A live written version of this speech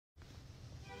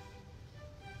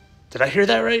Did I hear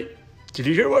that right? Did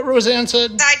you hear what Roseanne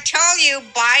said? I told you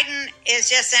Biden is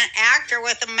just an actor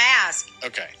with a mask.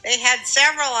 Okay. They had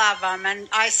several of them, and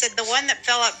I said the one that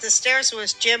fell up the stairs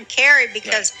was Jim Carrey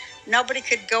because nobody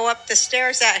could go up the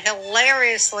stairs that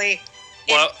hilariously.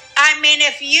 Well, I mean,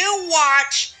 if you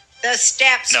watch the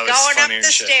steps going up the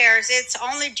stairs, it's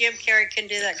only Jim Carrey can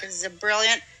do that because he's a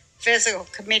brilliant physical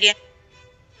comedian.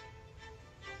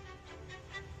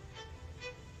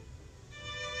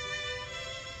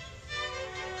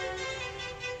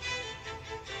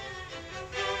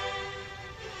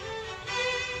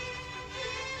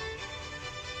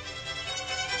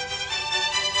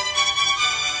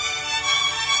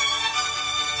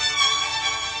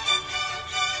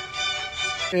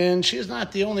 And she is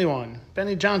not the only one.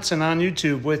 Benny Johnson on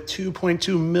YouTube with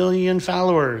 2.2 million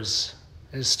followers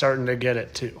is starting to get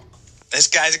it too. This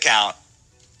guy's account,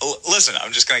 listen,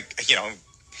 I'm just going to,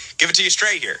 give it to you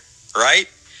straight here, right?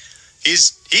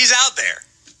 He's out there.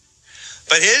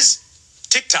 But his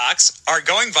TikToks are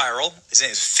going viral. His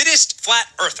name is Fittest Flat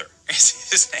Earther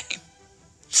is his name.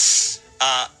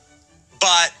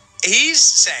 But he's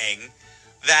saying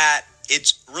that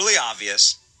it's really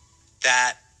obvious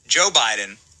that Joe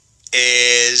Biden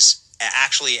is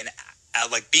actually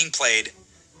being played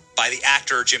by the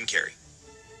actor Jim Carrey.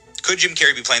 Could Jim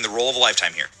Carrey be playing the role of a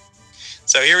lifetime here?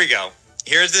 So here we go.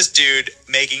 Here's this dude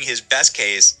making his best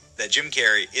case that Jim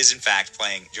Carrey is in fact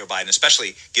playing Joe Biden,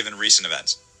 especially given recent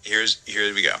events. Here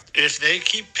we go. If they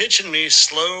keep pitching me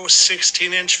slow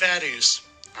 16-inch fatties,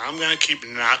 I'm going to keep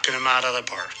knocking them out of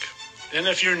the park. And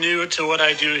if you're new to what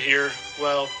I do here,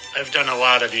 well, I've done a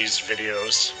lot of these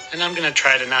videos, and I'm going to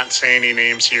try to not say any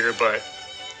names here, but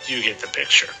you get the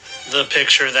picture. The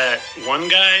picture that one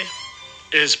guy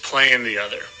is playing the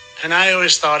other. And I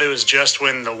always thought it was just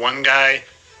when the one guy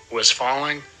was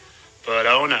falling, but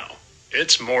oh no,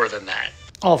 it's more than that.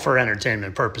 All for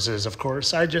entertainment purposes, of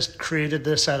course. I just created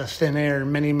this out of thin air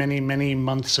many, many, many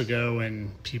months ago,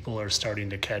 and people are starting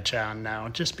to catch on now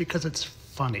just because it's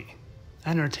funny.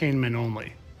 Entertainment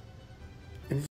only.